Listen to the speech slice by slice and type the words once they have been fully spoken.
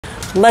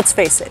Let's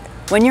face it,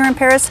 when you're in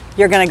Paris,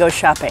 you're gonna go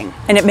shopping.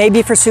 And it may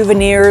be for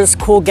souvenirs,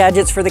 cool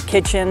gadgets for the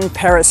kitchen,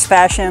 Paris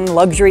fashion,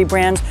 luxury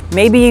brands,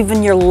 maybe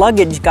even your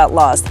luggage got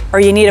lost,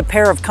 or you need a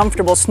pair of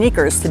comfortable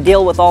sneakers to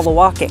deal with all the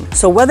walking.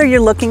 So whether you're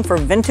looking for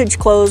vintage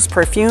clothes,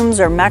 perfumes,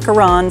 or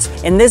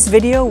macarons, in this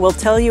video we'll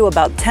tell you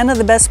about 10 of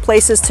the best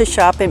places to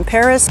shop in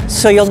Paris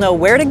so you'll know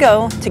where to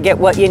go to get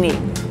what you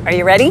need. Are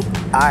you ready?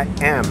 I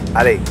am.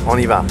 Allez, on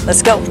y va.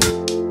 Let's go.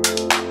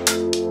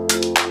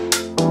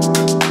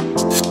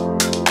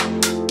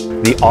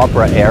 The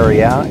Opera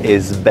area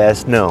is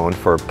best known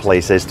for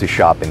places to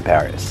shop in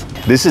Paris.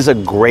 This is a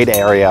great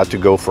area to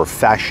go for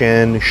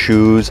fashion,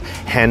 shoes,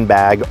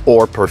 handbag,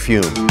 or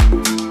perfume.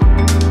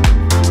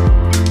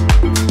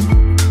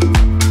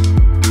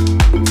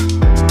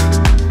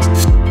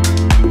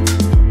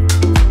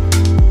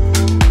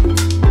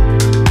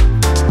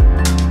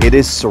 It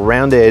is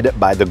surrounded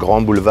by the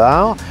Grand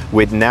Boulevard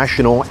with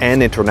national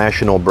and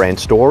international brand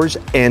stores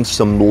and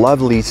some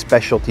lovely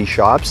specialty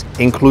shops,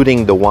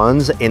 including the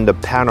ones in the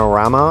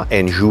Panorama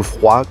and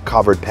Jouffroy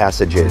covered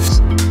passages.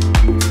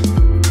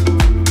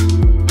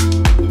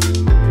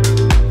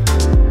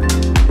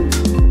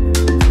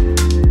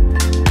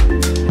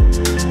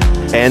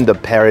 And the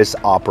Paris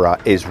Opera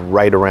is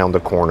right around the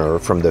corner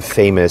from the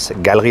famous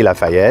Galeries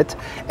Lafayette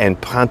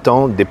and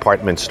Printemps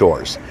department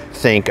stores.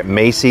 Think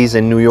Macy's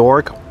in New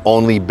York,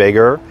 only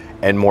bigger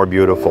and more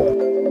beautiful.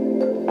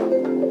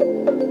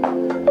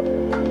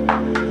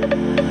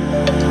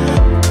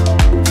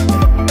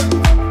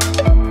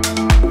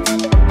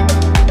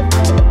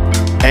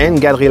 And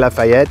Galeries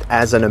Lafayette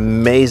has an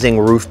amazing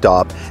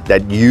rooftop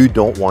that you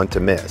don't want to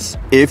miss.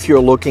 If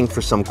you're looking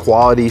for some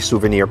quality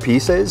souvenir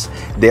pieces,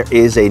 there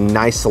is a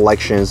nice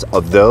selection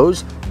of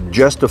those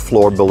just a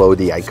floor below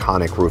the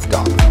iconic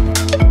rooftop.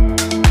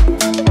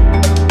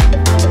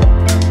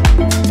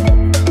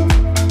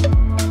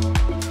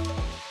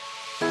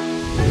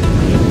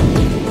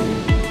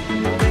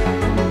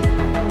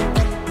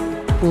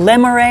 Le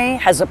Marais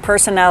has a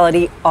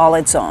personality all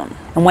its own.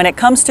 And when it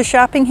comes to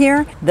shopping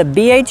here, the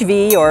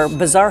BHV, or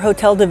Bazaar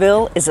Hotel de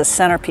Ville, is a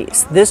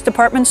centerpiece. This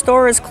department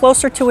store is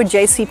closer to a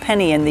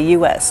JCPenney in the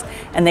US,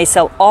 and they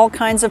sell all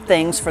kinds of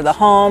things for the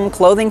home,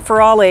 clothing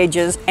for all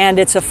ages, and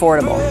it's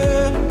affordable.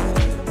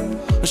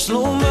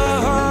 Slow my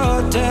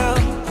heart down.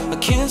 I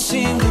can't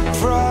seem to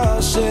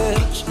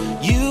process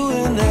you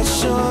in that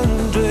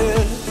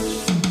sundress.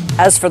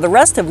 As for the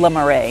rest of Le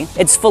Marais,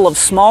 it's full of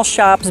small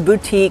shops,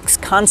 boutiques,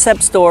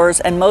 concept stores,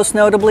 and most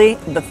notably,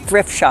 the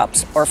thrift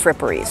shops or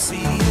fripperies.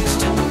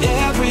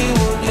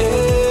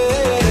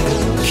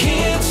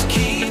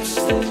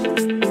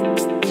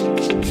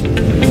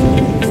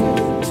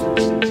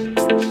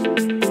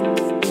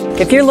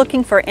 If you're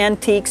looking for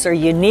antiques or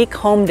unique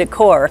home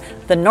decor,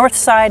 the north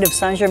side of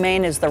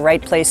Saint-Germain is the right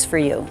place for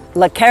you.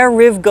 La Carre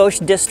Rive Gauche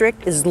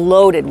district is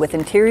loaded with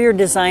interior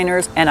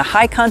designers and a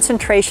high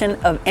concentration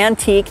of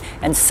antique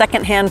and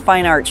secondhand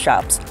fine art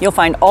shops. You'll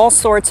find all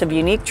sorts of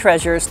unique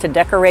treasures to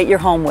decorate your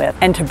home with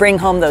and to bring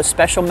home those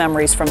special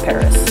memories from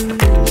Paris.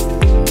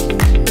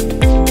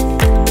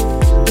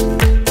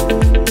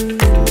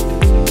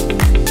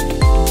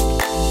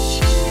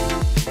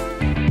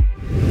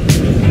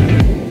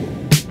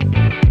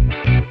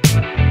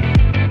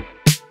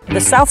 The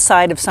south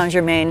side of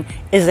Saint-Germain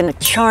is a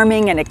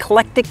charming and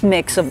eclectic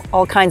mix of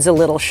all kinds of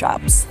little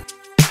shops.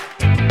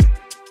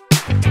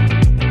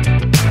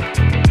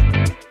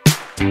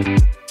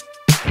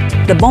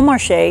 The Bon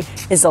Marché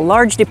is a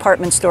large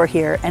department store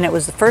here, and it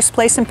was the first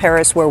place in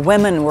Paris where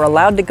women were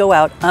allowed to go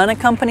out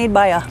unaccompanied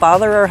by a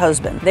father or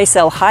husband. They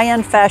sell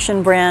high-end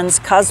fashion brands,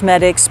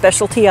 cosmetics,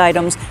 specialty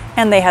items,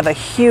 and they have a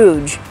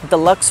huge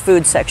deluxe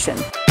food section.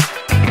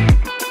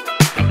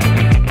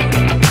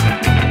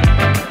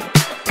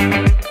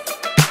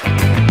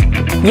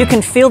 You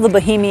can feel the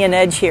bohemian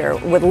edge here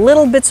with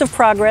little bits of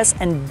progress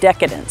and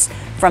decadence,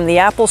 from the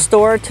Apple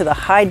store to the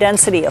high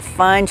density of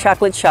fine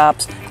chocolate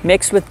shops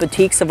mixed with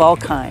boutiques of all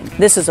kinds.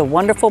 This is a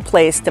wonderful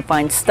place to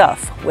find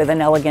stuff with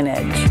an elegant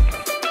edge.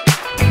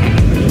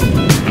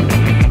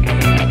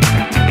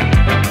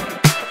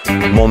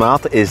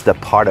 Montmartre is the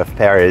part of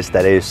Paris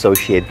that I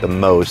associate the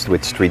most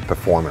with street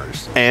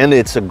performers. And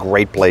it's a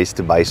great place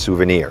to buy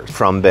souvenirs.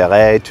 From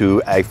berets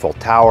to Eiffel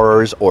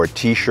Towers or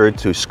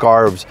t-shirts to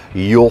scarves,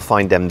 you'll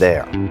find them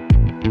there.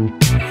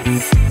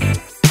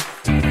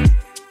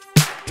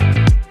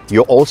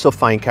 You'll also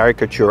find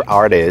caricature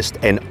artists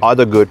and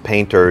other good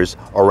painters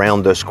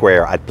around the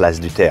square at Place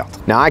du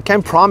Théâtre. Now, I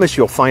can't promise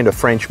you'll find a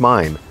French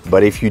mime,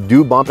 but if you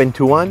do bump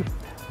into one,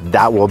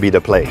 that will be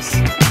the place.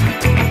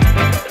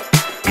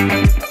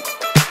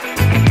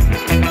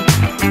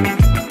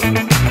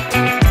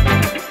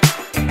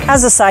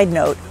 As a side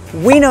note,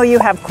 we know you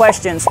have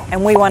questions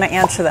and we want to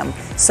answer them.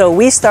 So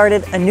we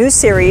started a new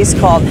series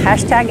called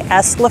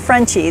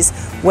 #AskLaFrenchies,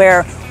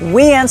 where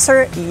we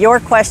answer your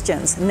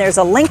questions. And there's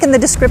a link in the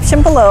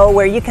description below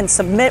where you can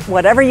submit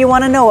whatever you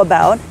want to know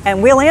about,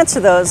 and we'll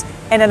answer those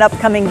in an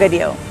upcoming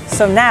video.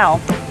 So now,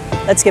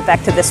 let's get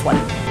back to this one.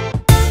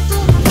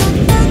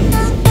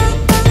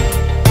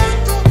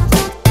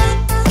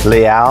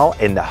 Les Halles,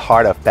 in the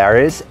heart of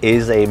Paris,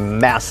 is a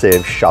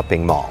massive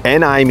shopping mall.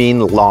 And I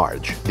mean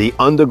large. The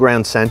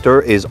underground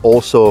center is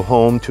also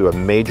home to a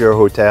major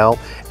hotel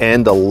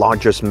and the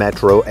largest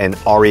metro and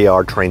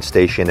RER train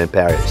station in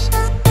Paris.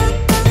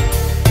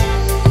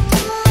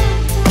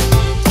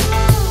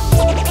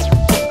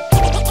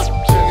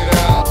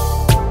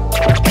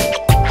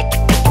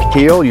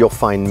 Here you'll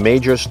find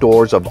major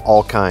stores of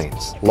all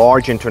kinds.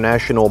 Large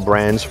international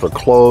brands for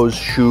clothes,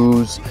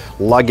 shoes,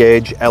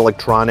 luggage,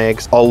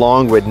 electronics,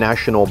 along with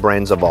national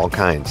brands of all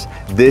kinds.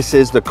 This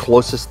is the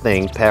closest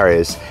thing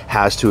Paris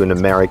has to an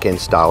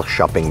American-style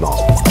shopping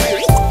mall.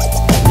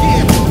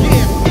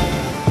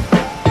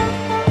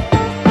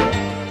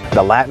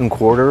 The Latin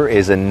Quarter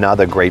is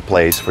another great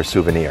place for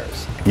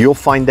souvenirs. You'll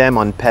find them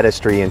on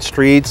pedestrian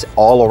streets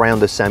all around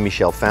the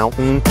Saint-Michel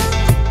fountain,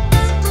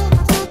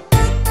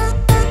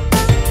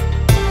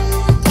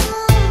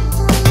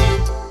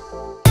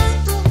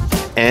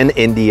 and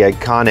in the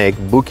iconic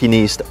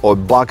bouquiniste or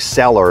box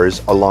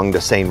sellers along the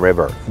Seine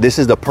River. This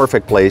is the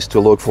perfect place to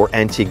look for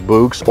antique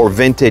books or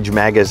vintage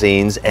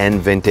magazines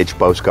and vintage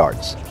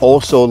postcards.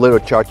 Also little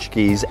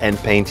tchotchkes and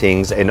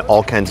paintings in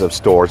all kinds of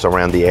stores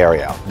around the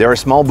area. There are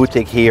small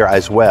boutiques here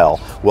as well,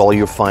 where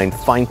you'll find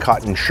fine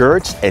cotton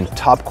shirts and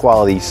top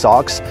quality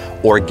socks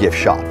or gift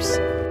shops.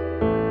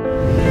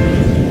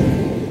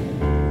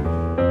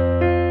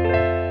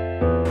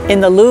 In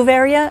the Louvre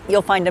area,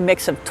 you'll find a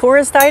mix of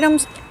tourist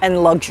items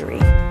and luxury.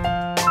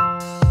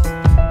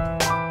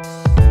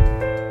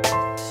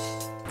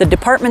 The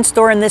department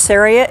store in this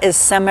area is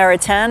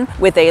Saint-Maritain,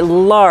 with a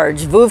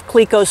large Veuve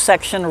Clicquot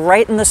section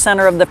right in the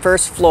center of the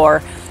first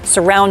floor,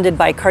 surrounded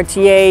by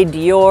Cartier,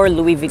 Dior,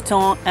 Louis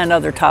Vuitton, and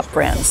other top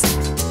brands.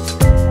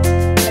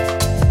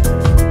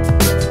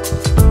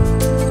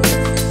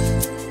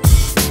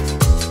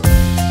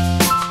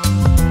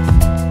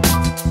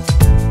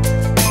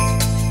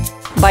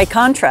 By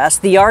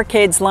contrast, the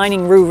arcades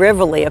lining Rue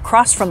Rivoli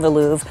across from the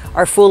Louvre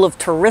are full of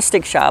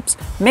touristic shops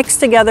mixed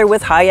together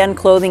with high-end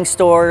clothing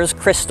stores,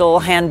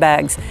 crystal,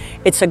 handbags.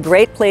 It's a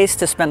great place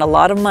to spend a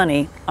lot of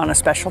money on a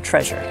special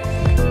treasure.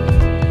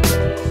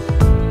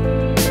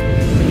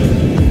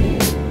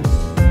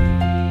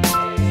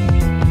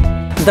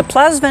 The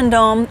Place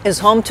Vendôme is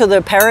home to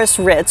the Paris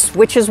Ritz,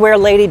 which is where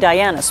Lady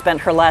Diana spent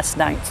her last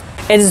night.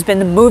 It has been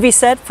the movie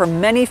set for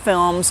many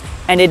films,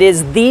 and it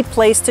is the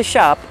place to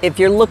shop if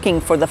you're looking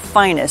for the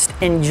finest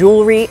in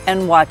jewelry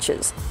and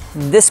watches.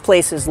 This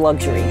place is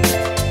luxury.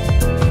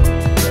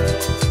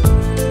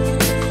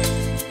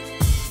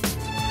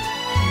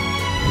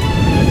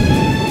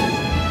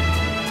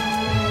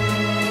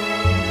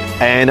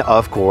 And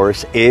of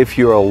course, if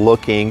you're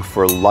looking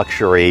for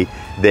luxury,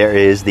 there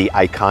is the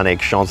iconic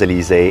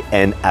Champs-Élysées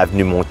and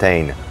Avenue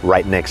Montaigne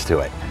right next to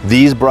it.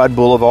 These broad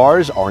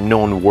boulevards are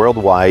known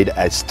worldwide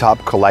as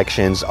top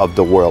collections of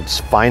the world's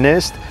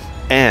finest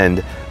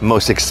and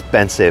most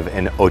expensive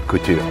in haute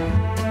couture.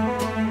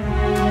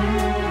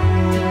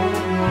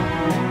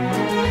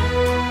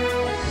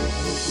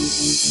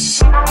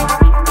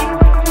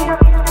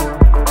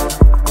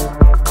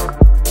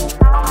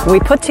 We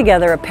put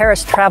together a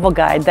Paris travel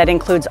guide that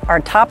includes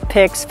our top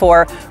picks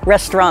for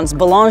restaurants,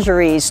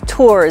 boulangeries,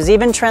 tours,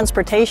 even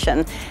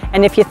transportation.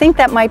 And if you think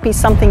that might be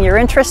something you're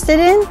interested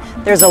in,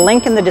 there's a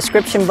link in the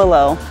description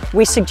below.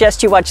 We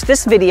suggest you watch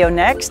this video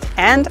next,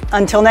 and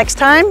until next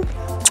time,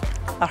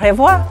 au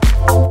revoir.